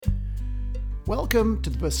Welcome to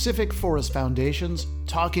the Pacific Forest Foundation's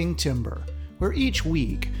Talking Timber, where each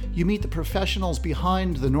week you meet the professionals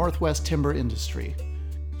behind the Northwest timber industry.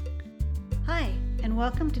 Hi, and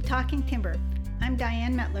welcome to Talking Timber. I'm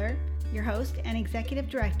Diane Mettler, your host and Executive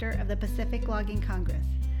Director of the Pacific Logging Congress.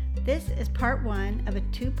 This is part one of a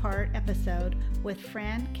two-part episode with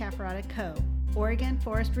Fran Cafferata-Coe, Oregon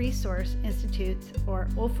Forest Resource Institute's, or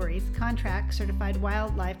OFRI's, contract certified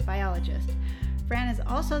wildlife biologist. Fran is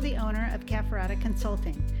also the owner of Cafferata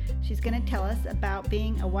Consulting. She's going to tell us about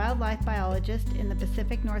being a wildlife biologist in the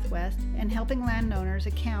Pacific Northwest and helping landowners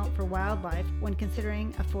account for wildlife when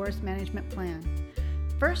considering a forest management plan.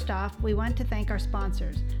 First off, we want to thank our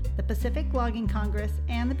sponsors, the Pacific Logging Congress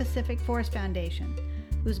and the Pacific Forest Foundation,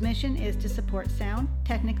 whose mission is to support sound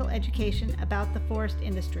technical education about the forest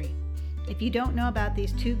industry. If you don't know about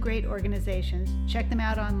these two great organizations, check them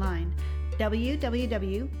out online,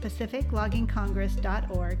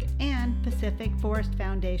 www.pacificloggingcongress.org and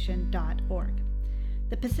pacificforestfoundation.org.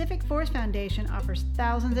 The Pacific Forest Foundation offers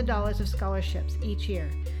thousands of dollars of scholarships each year.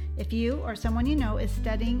 If you or someone you know is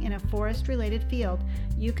studying in a forest-related field,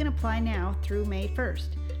 you can apply now through May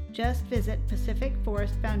 1st. Just visit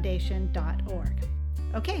pacificforestfoundation.org.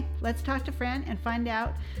 Okay, let's talk to Fran and find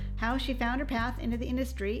out how she found her path into the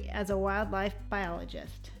industry as a wildlife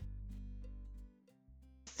biologist.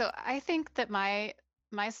 So I think that my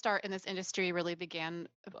start in this industry really began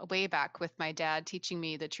way back with my dad teaching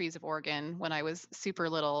me the trees of Oregon when I was super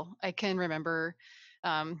little. I can remember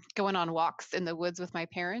going on walks in the woods with my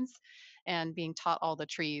parents and being taught all the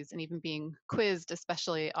trees and even being quizzed,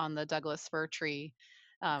 especially on the Douglas fir tree.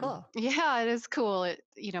 Cool. Yeah, it is cool.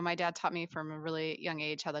 My dad taught me from a really young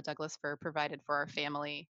age how the Douglas fir provided for our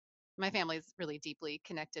family. My family's really deeply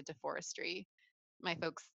connected to forestry. My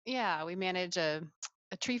folks, yeah, we manage a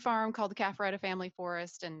tree farm called the Cafferata Family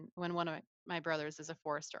Forest, and when one of my brothers is a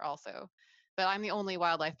forester also. But I'm the only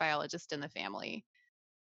wildlife biologist in the family.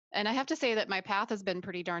 And I have to say that my path has been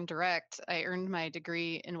pretty darn direct. I earned my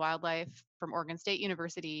degree in wildlife from Oregon State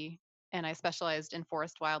University, and I specialized in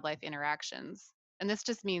forest wildlife interactions. And this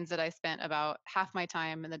just means that I spent about half my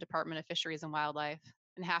time in the Department of Fisheries and Wildlife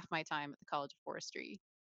and half my time at the College of Forestry.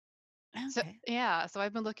 So Okay. yeah, so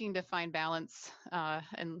I've been looking to find balance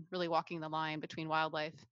and really walking the line between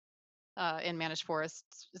wildlife and managed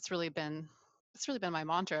forests. It's really been my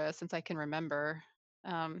mantra since I can remember.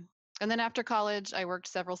 Um, and then after college, I worked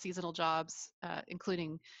several seasonal jobs,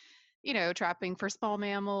 including trapping for small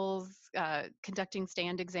mammals, conducting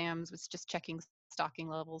stand exams, which is just checking stocking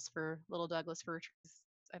levels for little Douglas fir trees.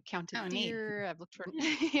 I've counted Oh, neat. deer. I've looked for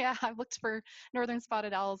Yeah. yeah, I've looked for northern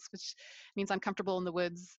spotted owls, which means I'm comfortable in the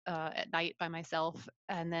woods at night by myself.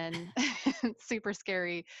 And then super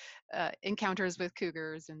scary encounters with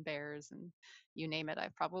cougars and bears and you name it.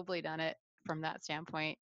 I've probably done it from that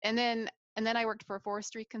standpoint. And then I worked for a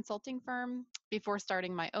forestry consulting firm before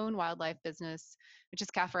starting my own wildlife business, which is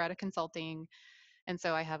Cafferata Consulting. And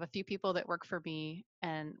so I have a few people that work for me,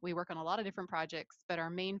 and we work on a lot of different projects, but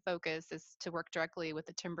our main focus is to work directly with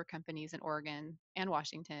the timber companies in Oregon and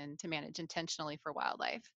Washington to manage intentionally for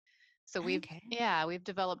wildlife. So Okay. we've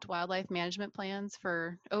developed wildlife management plans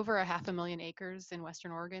for over 500,000 acres in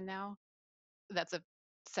Western Oregon now. That's of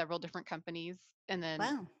several different companies. And then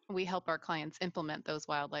Wow. we help our clients implement those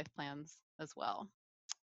wildlife plans as well.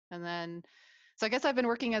 And then so I guess I've been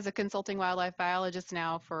working as a consulting wildlife biologist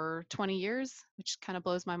now for 20 years, which kind of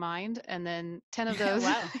blows my mind. And then 10 of those,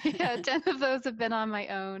 Wow. yeah, 10 of those have been on my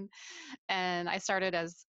own. And I started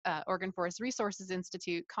as Oregon Forest Resources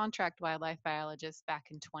Institute contract wildlife biologist back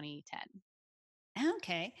in 2010.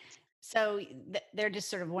 Okay. So they're just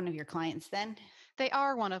sort of one of your clients then? They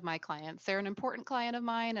are one of my clients. They're an important client of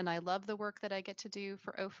mine, and I love the work that I get to do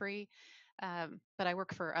for OFRI. But I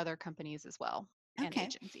work for other companies as well and Okay.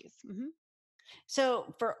 agencies. Hmm.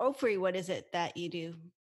 So for OFRI, what is it that you do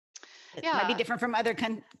that might be Yeah, different from other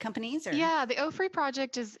companies or? Yeah, the OFRI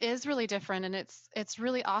project is really different and it's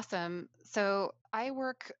really awesome. So I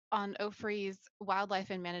work on OFRI's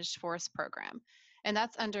Wildlife and Managed Forest program, and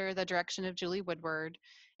that's under the direction of Julie Woodward,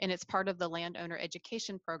 and it's part of the landowner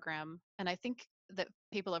education program. And I think that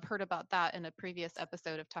people have heard about that in a previous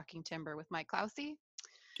episode of Talking Timber with Mike Clousey.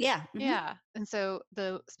 Yeah. Yeah, and so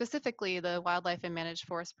specifically the Wildlife and Managed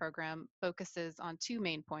Forest program focuses on two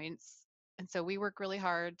main points. And so we work really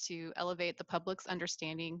hard to elevate the public's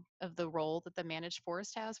understanding of the role that the managed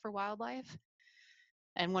forest has for wildlife.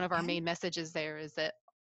 And one of our Okay. main messages there is that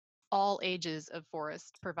all ages of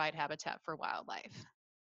forest provide habitat for wildlife.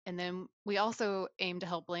 And then we also aim to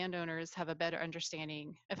help landowners have a better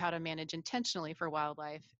understanding of how to manage intentionally for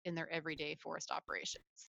wildlife in their everyday forest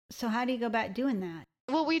operations. So how do you go about doing that?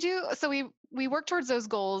 Well, we do. So we work towards those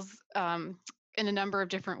goals in a number of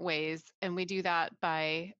different ways. And we do that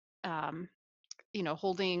by, um,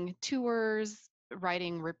 holding tours,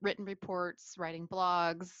 writing written reports, writing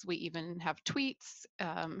blogs. We even have tweets,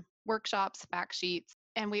 workshops, fact sheets,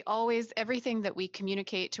 and we always everything that we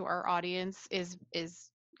communicate to our audience is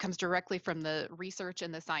comes directly from the research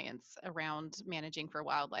and the science around managing for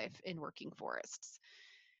wildlife in working forests.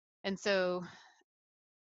 And so,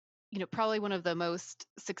 probably one of the most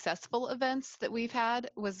successful events that we've had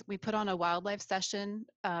was we put on a wildlife session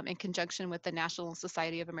in conjunction with the National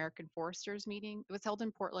Society of American Foresters meeting. It was held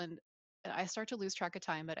in Portland. I start to lose track of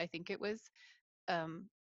time, but I think it was um,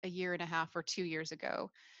 a year and a half or 2 years ago.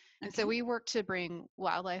 And so Okay. we worked to bring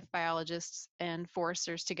wildlife biologists and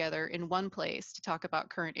foresters together in one place to talk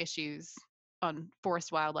about current issues on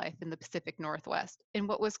forest wildlife in the Pacific Northwest. And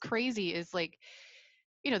what was crazy is like,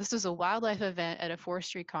 this was a wildlife event at a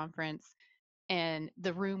forestry conference, and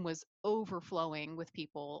the room was overflowing with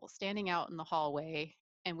people standing out in the hallway.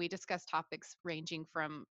 And we discussed topics ranging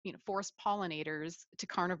from, forest pollinators to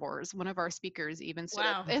carnivores. One of our speakers even stood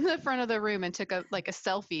up Wow. in the front of the room and took a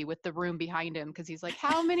selfie with the room behind him, because he's like,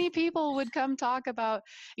 how many people would come talk about,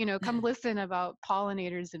 come listen about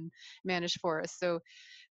pollinators and managed forests? So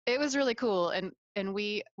it was really cool. And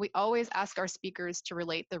we always ask our speakers to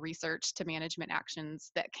relate the research to management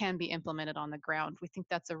actions that can be implemented on the ground. We think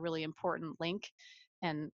that's a really important link,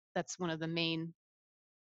 and that's one of the main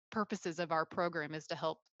purposes of our program, is to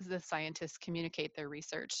help the scientists communicate their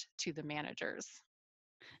research to the managers.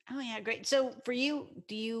 Oh, yeah, great. So for you,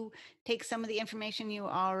 do you take some of the information you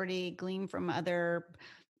already gleaned from other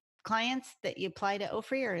clients that you apply to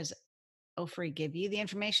OFRI, or is OFRI give you the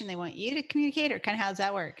information they want you to communicate, or kind of how does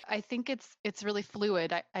that work? I think it's really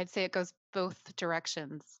fluid. I'd say it goes both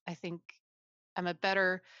directions. I think I'm a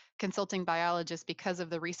better consulting biologist because of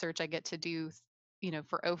the research I get to do,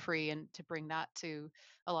 for OFRI, and to bring that to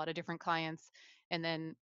a lot of different clients. And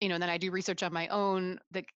then, and then I do research on my own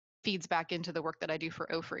that feeds back into the work that I do for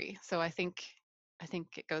OFRI. So I think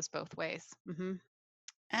it goes both ways. Oh,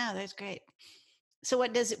 that's great. So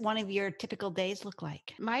what does one of your typical days look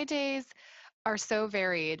like? My days are so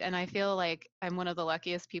varied, and I feel like I'm one of the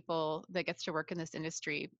luckiest people that gets to work in this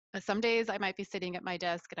industry. Some days I might be sitting at my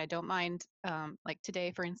desk and I don't mind, like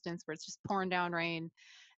today, for instance, where it's just pouring down rain,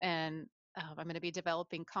 and I'm going to be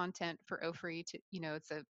developing content for OFRI. To,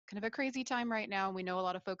 it's a kind of a crazy time right now. We know a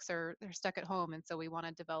lot of folks they're stuck at home, and so we want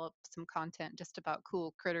to develop some content just about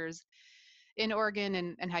cool critters in Oregon,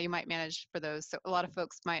 and how you might manage for those. So a lot of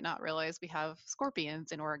folks might not realize we have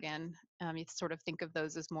scorpions in Oregon. You sort of think of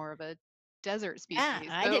those as more of a desert Yeah,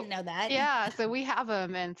 species. I So didn't know that. yeah, so we have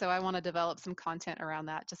them, and so I want to develop some content around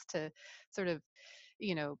that, just to sort of,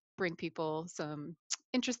 bring people some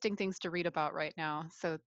interesting things to read about right now.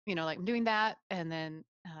 So, like I'm doing that, and then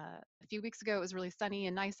a few weeks ago it was really sunny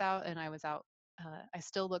and nice out, and I was out. I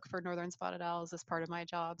still look for northern spotted owls as part of my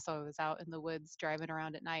job, so I was out in the woods driving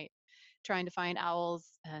around at night trying to find owls.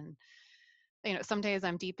 And some days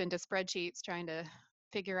I'm deep into spreadsheets trying to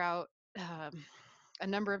figure out um, a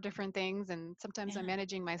number of different things, and sometimes I'm Yeah.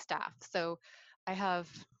 managing my staff. So I have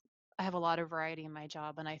I have a lot of variety in my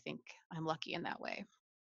job, and I think I'm lucky in that way.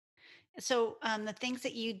 So the things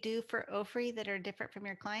that you do for OFRI that are different from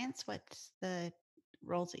your clients, what's the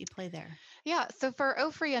roles that you play there? Yeah, so for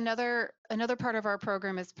OFRI, another part of our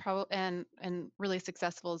program is and really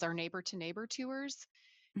successful is our neighbor to neighbor tours.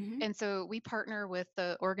 Hmm. And so we partner with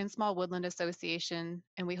the Oregon Small Woodland Association,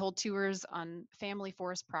 and we hold tours on family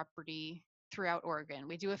forest property throughout Oregon.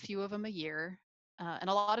 We do a few of them a year, and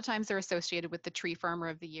a lot of times they're associated with the Tree Farmer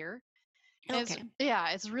of the Year. And it's Okay. yeah,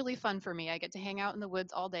 it's really fun for me. I get to hang out in the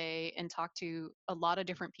woods all day and talk to a lot of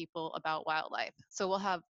different people about wildlife. So we'll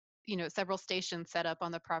have, several stations set up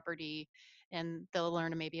on the property, and they'll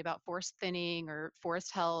learn maybe about forest thinning or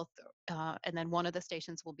forest health, and then one of the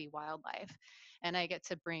stations will be wildlife. And I get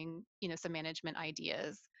to bring, some management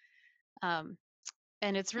ideas. Um,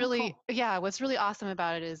 and it's Oh, really, cool. yeah, what's really awesome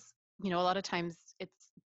about it is, a lot of times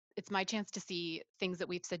it's my chance to see things that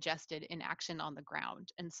we've suggested in action on the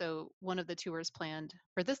ground. And so one of the tours planned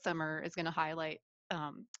for this summer is going to highlight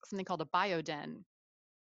something called a bioden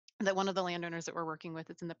that one of the landowners that we're working with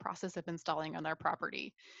is in the process of installing on their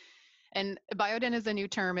property. And bioden is a new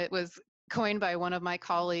term. It was coined by one of my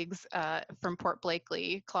colleagues from Port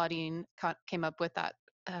Blakely. Claudine came up with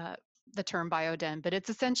uh, the term bioden, but it's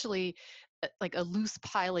essentially like a loose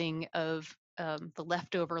piling of the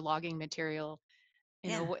leftover logging material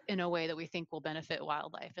Yeah. in a way that we think will benefit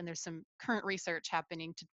wildlife. And there's some current research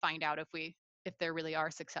happening to find out if they really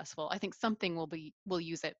are successful. I think something will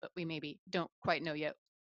use it, but we maybe don't quite know yet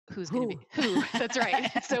who's going to be Who? who. That's right.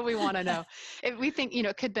 So we want to know if we think,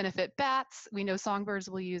 it could benefit bats. We know songbirds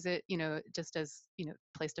will use it, just as,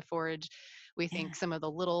 place to forage. We Yeah. think some of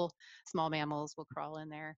the little small mammals will crawl in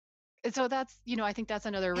there. And so that's, I think that's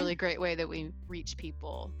another Yeah. really great way that we reach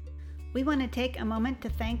people. We want to take a moment to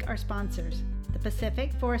thank our sponsors, the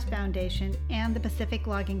Pacific Forest Foundation and the Pacific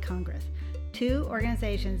Logging Congress, two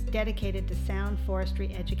organizations dedicated to sound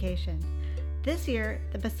forestry education. This year,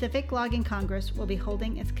 the Pacific Logging Congress will be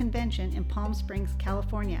holding its convention in Palm Springs,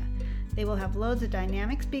 California. They will have loads of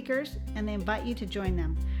dynamic speakers, and they invite you to join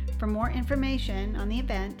them. For more information on the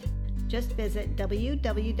event, just visit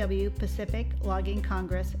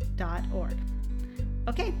www.pacificloggingcongress.org.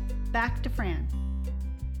 Okay, back to Fran.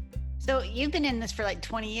 So you've been in this for like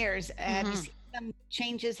 20 years. Have you seen some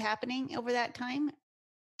changes happening over that time?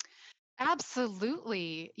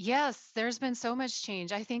 Absolutely. Yes, there's been so much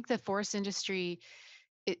change. I think the forest industry,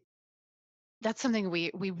 it, that's something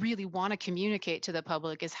we really want to communicate to the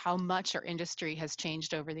public is how much our industry has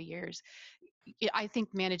changed over the years. I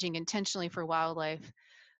think managing intentionally for wildlife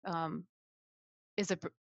um, is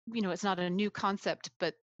it's not a new concept,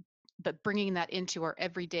 but bringing that into our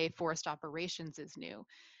everyday forest operations is new.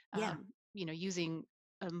 Yeah. Using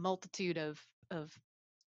a multitude of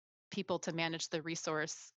people to manage the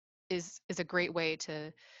resource is a great way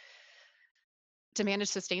to manage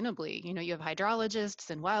sustainably. You have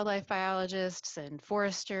hydrologists and wildlife biologists and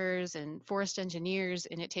foresters and forest engineers,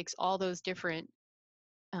 and it takes all those different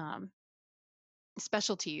um,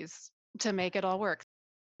 specialties to make it all work.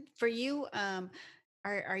 For you,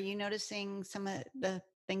 are you noticing some of the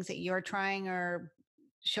things that you're trying or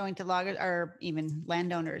showing to loggers or even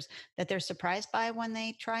landowners that they're surprised by when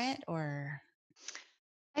they try it? Or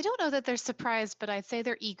I don't know that they're surprised, but I'd say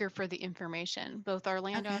they're eager for the information, both our okay.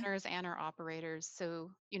 landowners and our operators. So,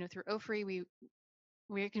 through OFRI,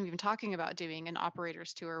 we're even talking about doing an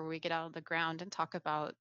operators tour where we get out of the ground and talk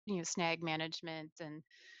about, snag management and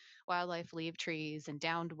wildlife leave trees and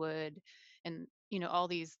downed wood and, all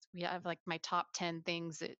these. We have like my top 10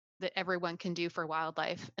 things that everyone can do for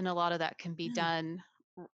wildlife. And a lot of that can be Yeah. done,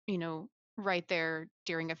 you know, right there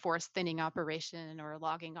during a forest thinning operation or a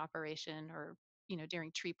logging operation or,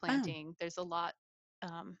 during tree Oh, planting. There's a lot.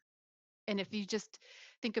 Um, and if you just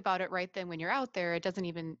think about it right then when you're out there, it doesn't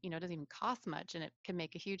even, it doesn't even cost much and it can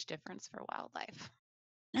make a huge difference for wildlife.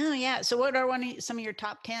 oh yeah. So what are some of your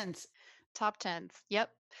top tens? Top 10s. Yep.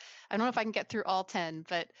 I don't know if I can get through all 10,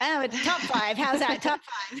 but Oh, it's top five. How's that? Top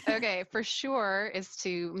five. okay, for sure is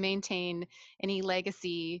to maintain any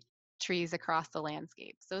legacy trees across the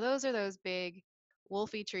landscape. So those are those big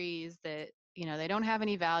wolfy trees that, they don't have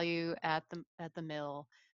any value at the mill.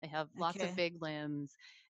 They have lots of Okay. big limbs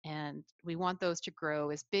and we want those to grow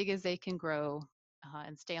as big as they can grow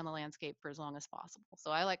and stay on the landscape for as long as possible.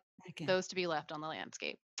 So I like Okay. those to be left on the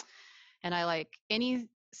landscape. And I like any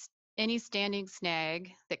standing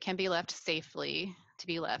snag that can be left safely to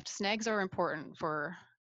be left. Snags are important for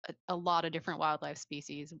a lot of different wildlife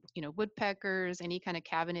species, woodpeckers, any kind of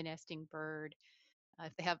cabinet nesting bird.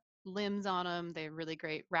 If they have limbs on them, they're really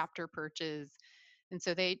great raptor perches. And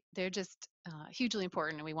so they're just hugely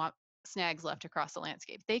important and we want snags left across the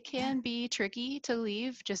landscape. They Yeah. can be tricky to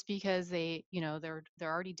leave just because they're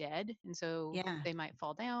already dead and so Yeah. they might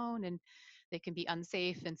fall down and they can be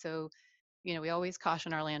unsafe. And so we always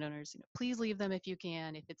caution our landowners, please leave them if you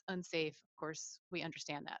can. If it's unsafe, of course, we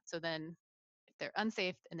understand that. So then if they're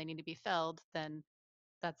unsafe and they need to be felled, then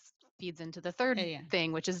that's feeds into the third Yeah.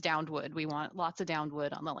 thing, which is downed wood. We want lots of downed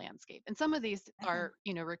wood on the landscape. And some of these Okay. are,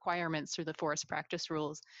 requirements through the forest practice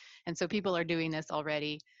rules. And so people are doing this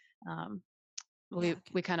already. Um, Yeah.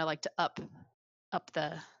 we kind of like to up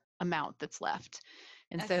the amount that's left.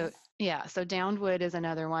 And Okay. so, yeah, so downed wood is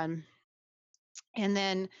another one. And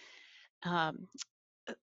then um,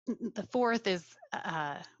 the fourth is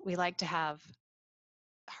we like to have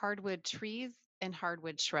hardwood trees and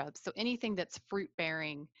hardwood shrubs. So anything that's fruit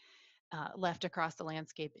bearing left across the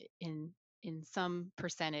landscape in some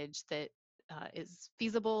percentage that is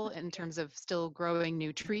feasible in Okay. terms of still growing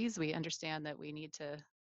new trees. We understand that we need to,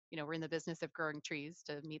 we're in the business of growing trees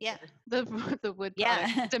to meet Yeah. the wood product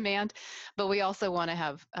Yeah. demand, but we also want to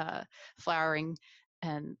have flowering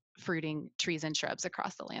and fruiting trees and shrubs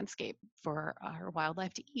across the landscape for our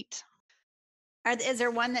wildlife to eat. Is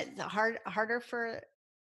there one that's harder for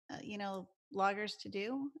loggers to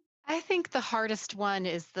do? I think the hardest one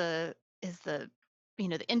is the the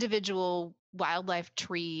individual wildlife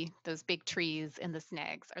tree, those big trees and the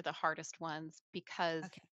snags are the hardest ones because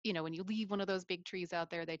Okay. when you leave one of those big trees out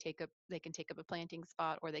there, they can take up a planting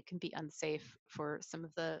spot or they can be unsafe for some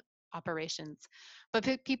of the operations.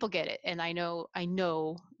 But people get it, and I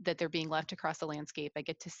know that they're being left across the landscape. I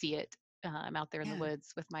get to see it. I'm out there in the Yeah.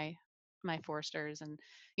 woods with my foresters, and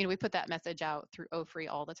we put that message out through OFRI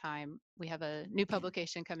all the time. We have a new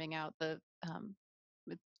publication coming out. It-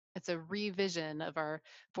 it's a revision of our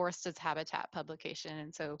Forest as Habitat publication,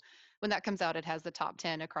 and so when that comes out, it has the top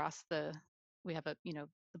 10 across the. We have the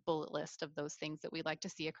bullet list of those things that we like to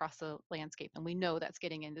see across the landscape, and we know that's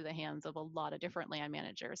getting into the hands of a lot of different land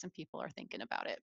managers, and people are thinking about it.